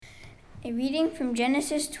A reading from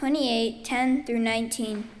Genesis 28:10 through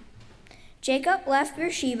 19. Jacob left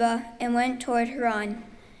Beersheba and went toward Haran.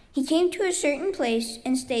 He came to a certain place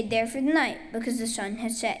and stayed there for the night because the sun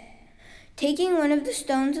had set. Taking one of the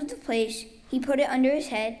stones of the place, he put it under his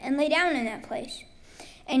head and lay down in that place.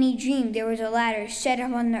 And he dreamed there was a ladder set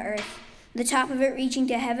up on the earth, the top of it reaching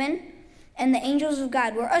to heaven, and the angels of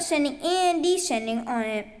God were ascending and descending on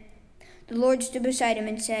it. The Lord stood beside him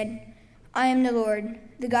and said, I am the Lord,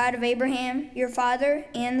 the God of Abraham, your father,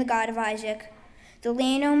 and the God of Isaac. The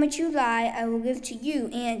land on which you lie I will give to you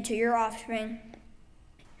and to your offspring.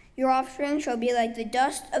 Your offspring shall be like the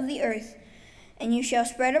dust of the earth, and you shall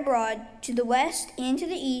spread abroad to the west and to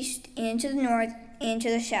the east and to the north and to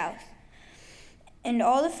the south. And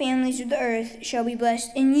all the families of the earth shall be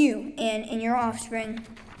blessed in you and in your offspring.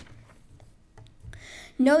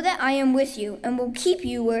 Know that I am with you and will keep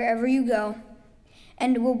you wherever you go,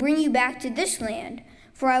 and will bring you back to this land,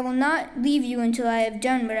 for I will not leave you until I have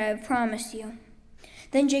done what I have promised you.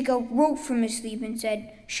 Then Jacob woke from his sleep and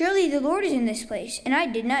said, Surely the Lord is in this place, and I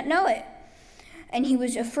did not know it. And he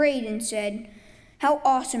was afraid and said, How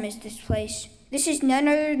awesome is this place! This is none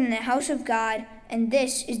other than the house of God, and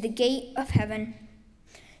this is the gate of heaven.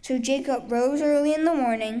 So Jacob rose early in the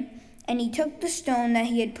morning, and he took the stone that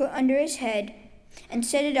he had put under his head, and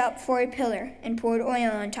set it up for a pillar, and poured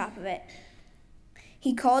oil on top of it.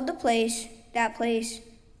 He called that place,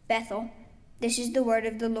 Bethel. This is the word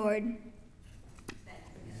of the Lord.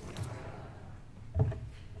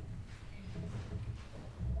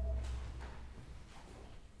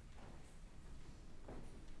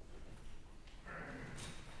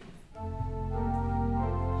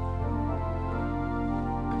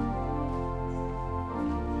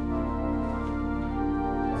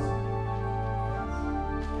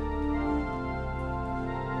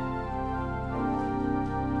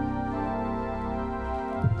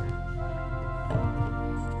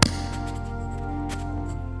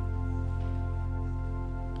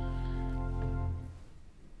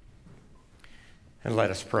 And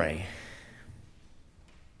let us pray.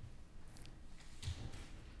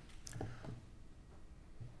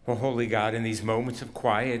 Oh, holy God, in these moments of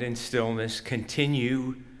quiet and stillness,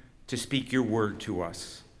 continue to speak your word to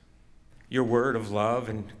us, your word of love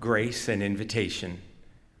and grace and invitation.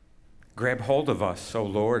 Grab hold of us, O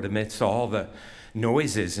Lord, amidst all the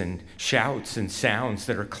noises and shouts and sounds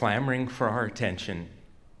that are clamoring for our attention.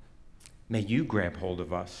 May you grab hold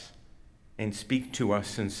of us and speak to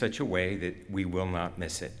us in such a way that we will not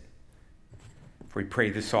miss it. For we pray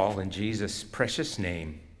this all in Jesus' precious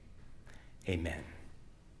name. Amen.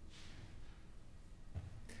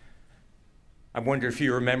 I wonder if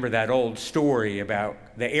you remember that old story about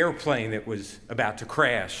the airplane that was about to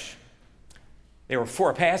crash. There were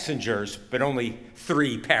 4 passengers, but only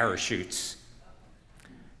 3 parachutes.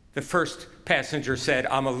 The first passenger said,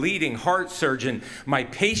 I'm a leading heart surgeon. My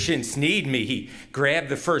patients need me. He grabbed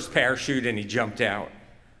the first parachute and he jumped out.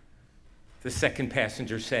 The second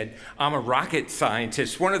passenger said, I'm a rocket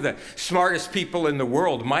scientist, one of the smartest people in the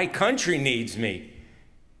world. My country needs me.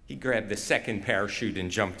 He grabbed the second parachute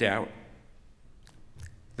and jumped out.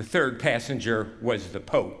 The third passenger was the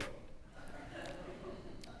Pope.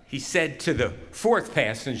 He said to the fourth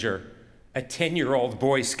passenger, a 10-year-old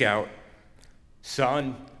Boy Scout,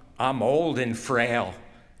 Son, I'm old and frail.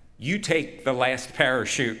 You take the last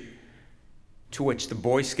parachute. To which the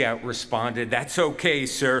Boy Scout responded, That's okay,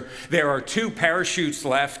 sir. There are 2 parachutes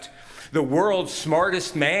left. The world's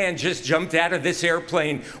smartest man just jumped out of this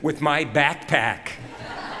airplane with my backpack.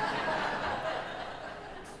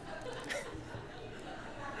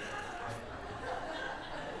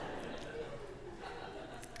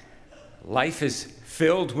 Life is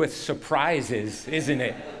filled with surprises, isn't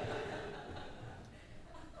it?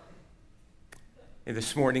 In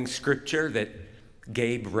this morning's scripture that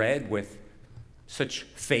Gabe read with such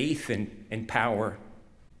faith and power,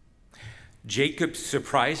 Jacob's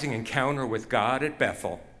surprising encounter with God at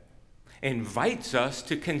Bethel invites us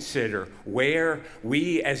to consider where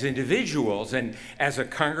we as individuals and as a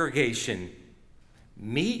congregation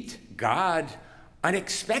meet God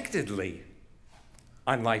unexpectedly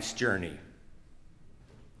on life's journey.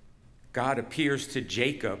 God appears to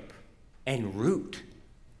Jacob en route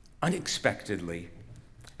unexpectedly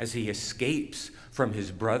as he escapes from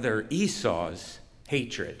his brother Esau's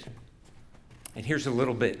hatred. And here's a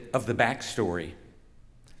little bit of the backstory.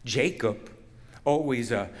 Jacob,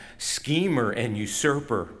 always a schemer and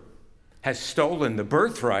usurper, has stolen the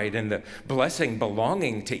birthright and the blessing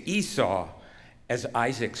belonging to Esau as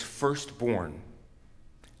Isaac's firstborn.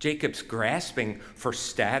 Jacob's grasping for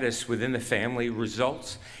status within the family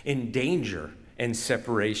results in danger and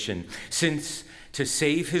separation. Since To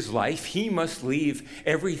save his life, he must leave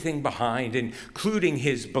everything behind, including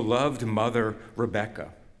his beloved mother,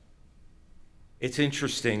 Rebekah. It's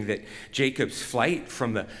interesting that Jacob's flight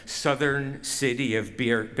from the southern city of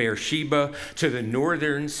Beersheba to the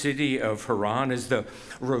northern city of Haran is the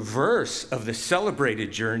reverse of the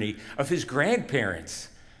celebrated journey of his grandparents,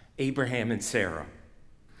 Abraham and Sarah,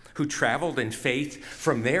 who traveled in faith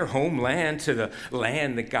from their homeland to the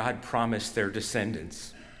land that God promised their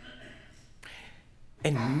descendants.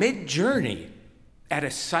 And mid-journey, at a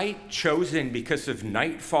site chosen because of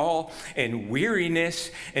nightfall and weariness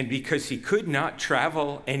and because he could not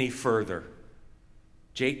travel any further,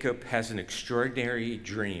 Jacob has an extraordinary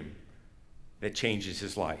dream that changes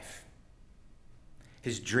his life.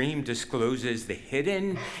 His dream discloses the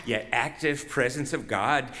hidden yet active presence of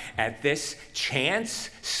God at this chance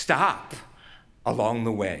stop along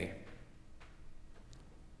the way.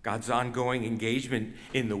 God's ongoing engagement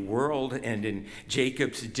in the world and in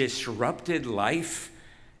Jacob's disrupted life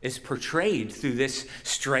is portrayed through this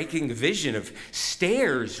striking vision of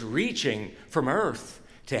stairs reaching from earth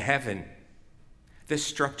to heaven. This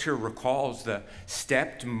structure recalls the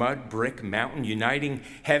stepped mud brick mountain uniting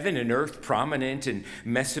heaven and earth, prominent in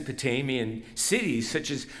Mesopotamian cities such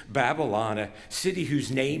as Babylon, a city whose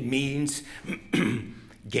name means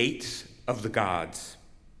gates of the gods.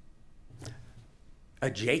 A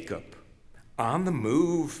Jacob on the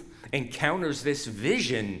move encounters this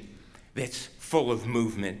vision that's full of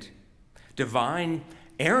movement. Divine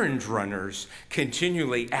errand runners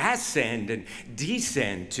continually ascend and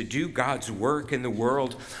descend to do God's work in the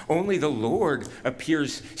world. Only the Lord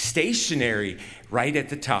appears stationary right at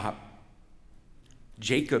the top.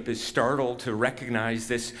 Jacob is startled to recognize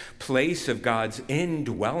this place of God's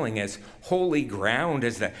indwelling as holy ground,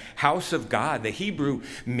 as the house of God, the Hebrew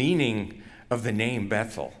meaning of the name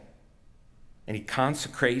Bethel. And he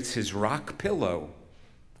consecrates his rock pillow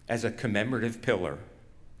as a commemorative pillar,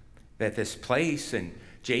 that this place and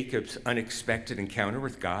Jacob's unexpected encounter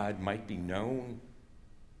with God might be known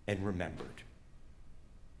and remembered.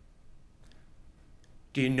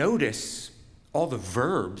 Do you notice all the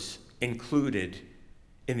verbs included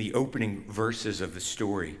in the opening verses of the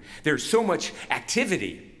story? There's so much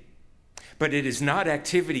activity, but it is not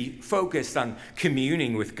activity focused on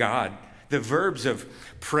communing with God. The verbs of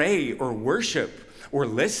pray or worship or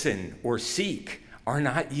listen or seek are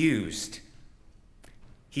not used.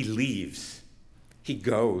 He leaves, he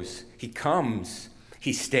goes, he comes,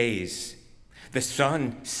 he stays. The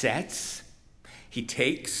sun sets, he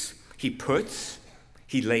takes, he puts,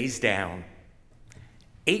 he lays down.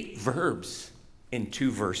 8 verbs in 2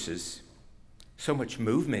 verses. So much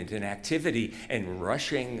movement and activity and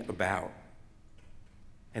rushing about.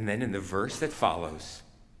 And then in the verse that follows,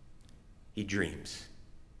 he dreams.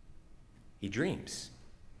 He dreams.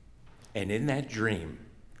 And in that dream,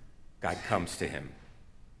 God comes to him.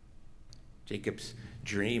 Jacob's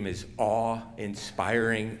dream is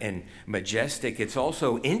awe-inspiring and majestic. It's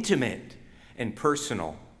also intimate and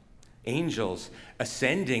personal. Angels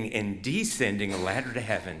ascending and descending a ladder to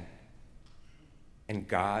heaven. And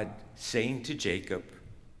God saying to Jacob,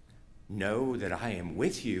 "Know that I am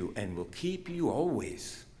with you and will keep you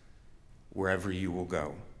always wherever you will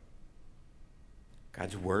go."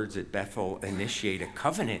 God's words at Bethel initiate a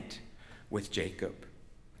covenant with Jacob,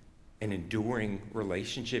 an enduring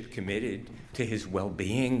relationship committed to his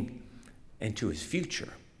well-being and to his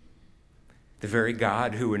future. The very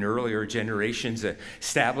God who in earlier generations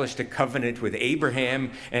established a covenant with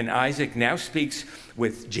Abraham and Isaac now speaks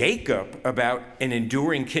with Jacob about an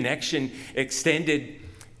enduring connection extended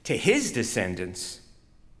to his descendants.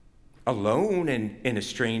 Alone and in a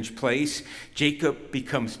strange place, Jacob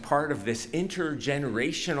becomes part of this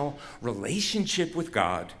intergenerational relationship with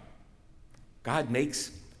God. God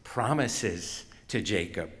makes promises to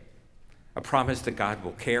Jacob. A promise that God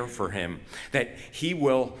will care for him, that he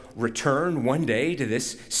will return one day to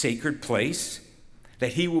this sacred place,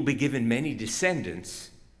 that he will be given many descendants,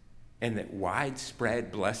 and that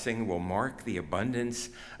widespread blessing will mark the abundance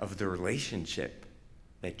of the relationship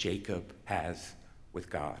that Jacob has with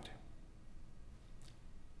God.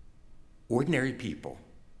 Ordinary people,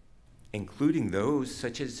 including those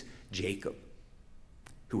such as Jacob,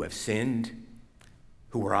 who have sinned,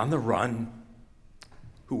 who are on the run,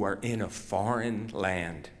 who are in a foreign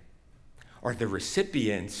land, are the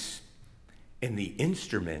recipients and the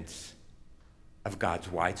instruments of God's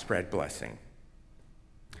widespread blessing.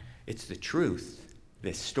 It's the truth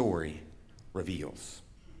this story reveals.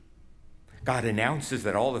 God announces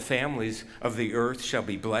that all the families of the earth shall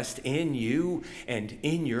be blessed in you and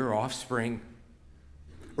in your offspring.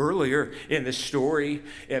 Earlier in the story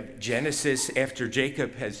of Genesis, after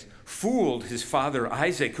Jacob has fooled his father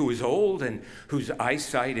Isaac, who is old and whose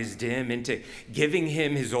eyesight is dim, into giving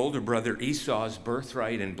him his older brother Esau's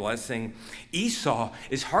birthright and blessing, Esau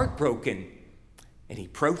is heartbroken and he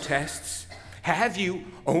protests, "Have you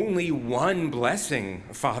only one blessing,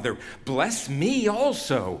 Father? Bless me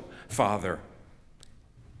also, Father."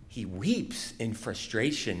 He weeps in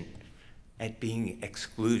frustration at being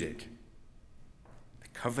excluded. The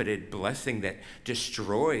coveted blessing that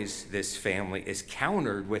destroys this family is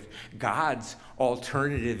countered with God's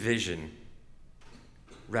alternative vision.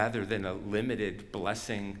 Rather than a limited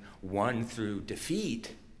blessing won through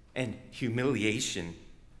defeat and humiliation,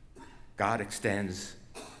 God extends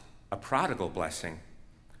a prodigal blessing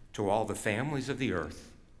to all the families of the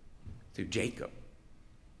earth through Jacob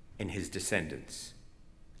and his descendants.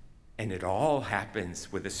 And it all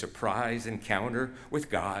happens with a surprise encounter with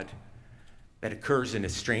God that occurs in a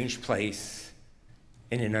strange place,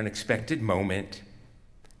 in an unexpected moment,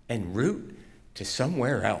 en route to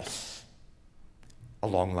somewhere else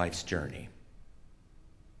along life's journey.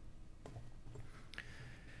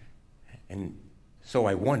 And so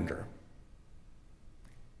I wonder,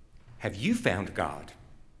 have you found God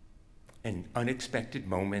in unexpected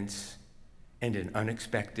moments and in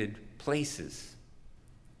unexpected places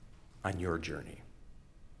on your journey?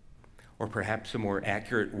 Or perhaps a more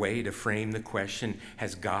accurate way to frame the question,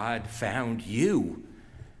 has God found you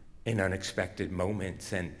in unexpected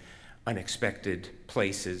moments and unexpected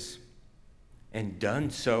places, and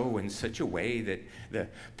done so in such a way that the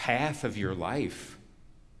path of your life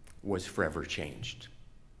was forever changed?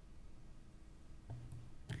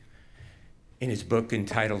 In his book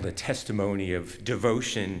entitled A Testimony of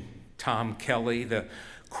Devotion, Tom Kelly, the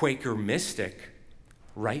Quaker mystic,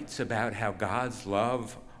 writes about how God's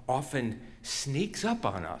love often sneaks up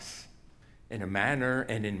on us in a manner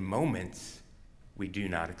and in moments we do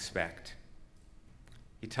not expect.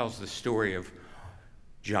 He tells the story of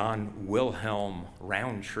John Wilhelm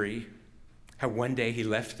Roundtree, how one day he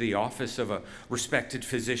left the office of a respected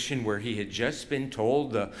physician where he had just been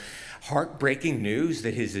told the heartbreaking news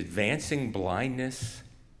that his advancing blindness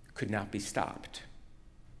could not be stopped.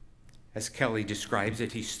 As Kelly describes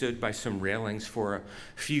it, he stood by some railings for a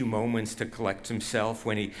few moments to collect himself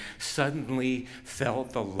when he suddenly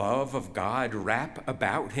felt the love of God wrap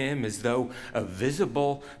about him as though a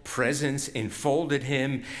visible presence enfolded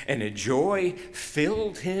him and a joy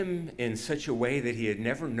filled him in such a way that he had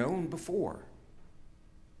never known before.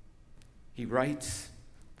 He writes,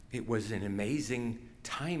 "It was an amazing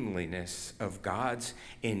timeliness of God's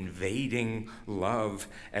invading love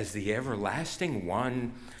as the everlasting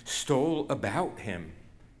one stole about him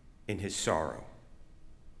in his sorrow."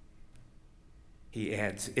 He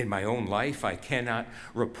adds, "In my own life, I cannot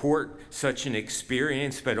report such an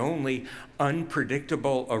experience, but only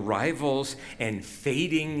unpredictable arrivals and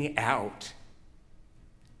fading out.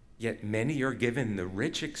 Yet many are given the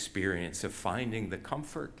rich experience of finding the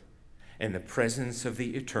comfort and the presence of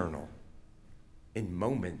the eternal in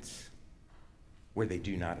moments where they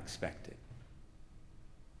do not expect it."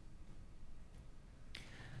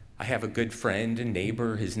 I have a good friend and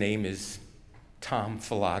neighbor. His name is Tom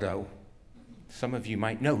Filato. Some of you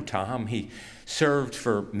might know Tom. He served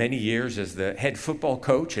for many years as the head football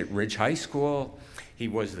coach at Ridge High School. He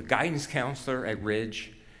was the guidance counselor at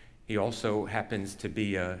Ridge. He also happens to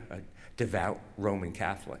be a devout Roman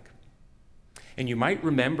Catholic. And you might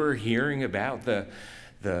remember hearing about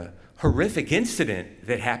the horrific incident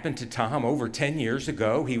that happened to Tom over 10 years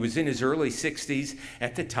ago. He was in his early 60s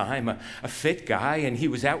at the time, a fit guy, and he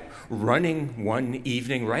was out running one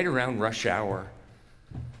evening right around rush hour,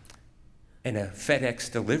 and a FedEx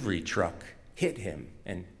delivery truck hit him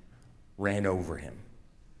and ran over him.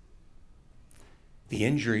 The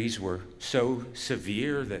injuries were so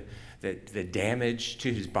severe that the damage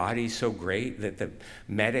to his body so great that the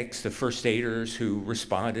medics, the first aiders who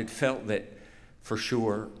responded, felt that for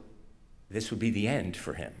sure this would be the end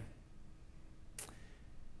for him.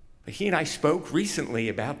 But he and I spoke recently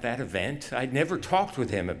about that event. I'd never talked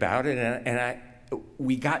with him about it, and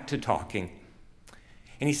we got to talking.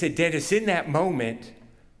 And he said, "Dennis, in that moment,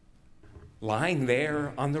 lying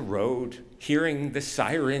there on the road, hearing the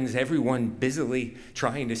sirens, everyone busily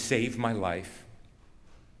trying to save my life,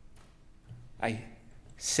 I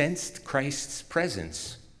sensed Christ's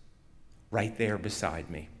presence right there beside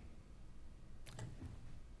me.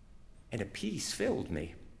 And a peace filled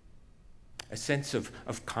me. A sense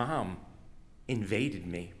of calm invaded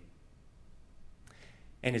me.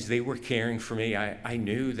 And as they were caring for me, I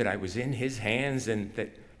knew that I was in his hands and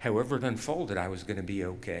that however it unfolded, I was going to be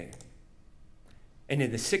okay." And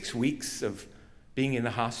in the 6 weeks of being in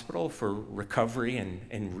the hospital for recovery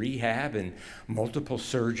and rehab and multiple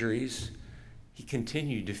surgeries, he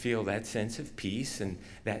continued to feel that sense of peace and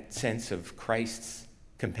that sense of Christ's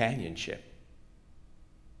companionship.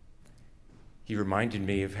 He reminded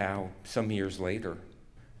me of how some years later,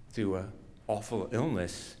 through an awful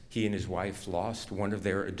illness, he and his wife lost one of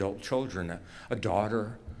their adult children, a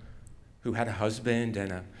daughter who had a husband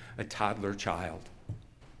and a toddler child.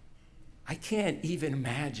 I can't even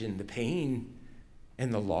imagine the pain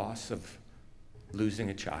and the loss of losing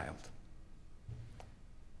a child.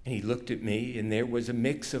 And he looked at me, and there was a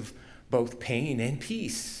mix of both pain and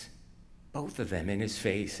peace, both of them in his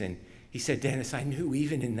face. And he said, "Dennis, I knew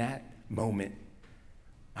even in that moment,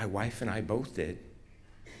 my wife and I both did,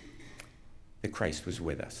 that Christ was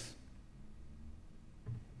with us."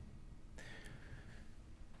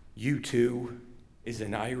 U2 is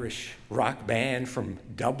an Irish rock band from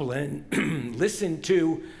Dublin, listened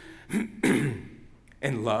to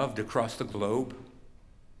and loved across the globe.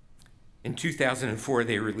 In 2004,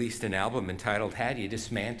 they released an album entitled "How Do You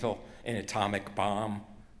Dismantle an Atomic Bomb?"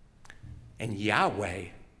 And Yahweh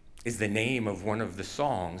is the name of one of the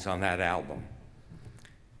songs on that album.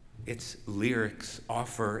 Its lyrics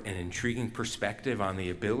offer an intriguing perspective on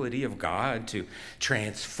the ability of God to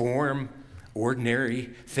transform ordinary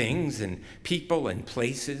things and people and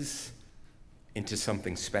places into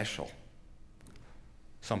something special,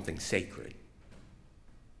 something sacred.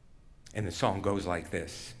 And the song goes like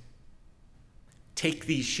this: "Take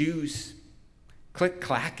these shoes,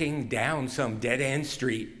 click-clacking down some dead-end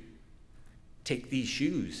street. Take these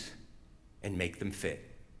shoes and make them fit.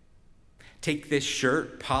 Take this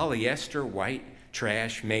shirt, polyester white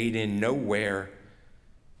trash made in nowhere.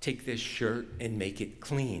 Take this shirt and make it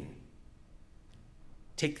clean.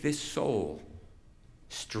 Take this soul,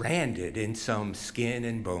 stranded in some skin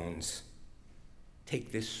and bones.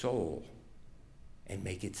 Take this soul and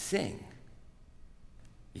make it sing.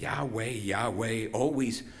 Yahweh, Yahweh,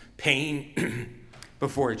 always pain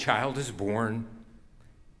before a child is born.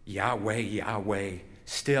 Yahweh, Yahweh,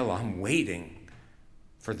 still I'm waiting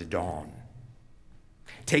for the dawn.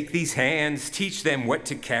 Take these hands, teach them what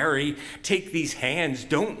to carry. Take these hands,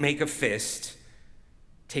 don't make a fist.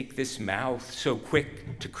 Take this mouth, so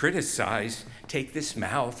quick to criticize. Take this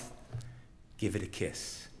mouth, give it a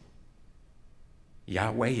kiss.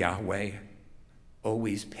 Yahweh, Yahweh,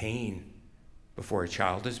 always pain before a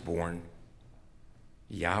child is born.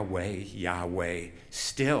 Yahweh, Yahweh,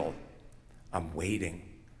 still I'm waiting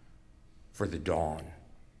for the dawn."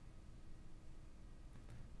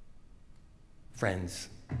 Friends,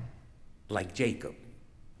 like Jacob,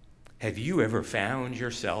 have you ever found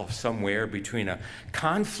yourself somewhere between a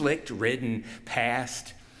conflict-ridden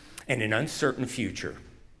past and an uncertain future?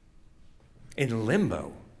 In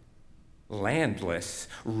limbo, landless,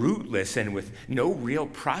 rootless, and with no real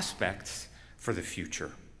prospects for the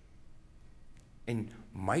future? And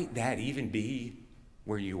might that even be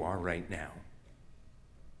where you are right now?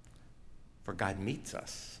 For God meets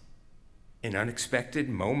us in unexpected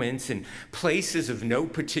moments and places of no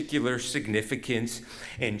particular significance,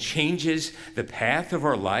 and changes the path of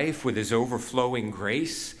our life with his overflowing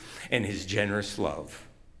grace and his generous love.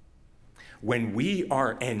 When we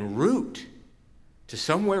are en route to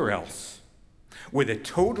somewhere else with a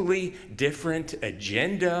totally different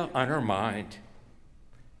agenda on our mind,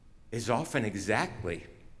 is often exactly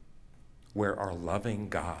where our loving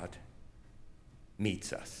God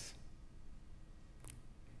meets us.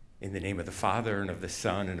 In the name of the Father, and of the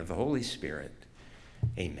Son, and of the Holy Spirit,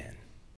 amen.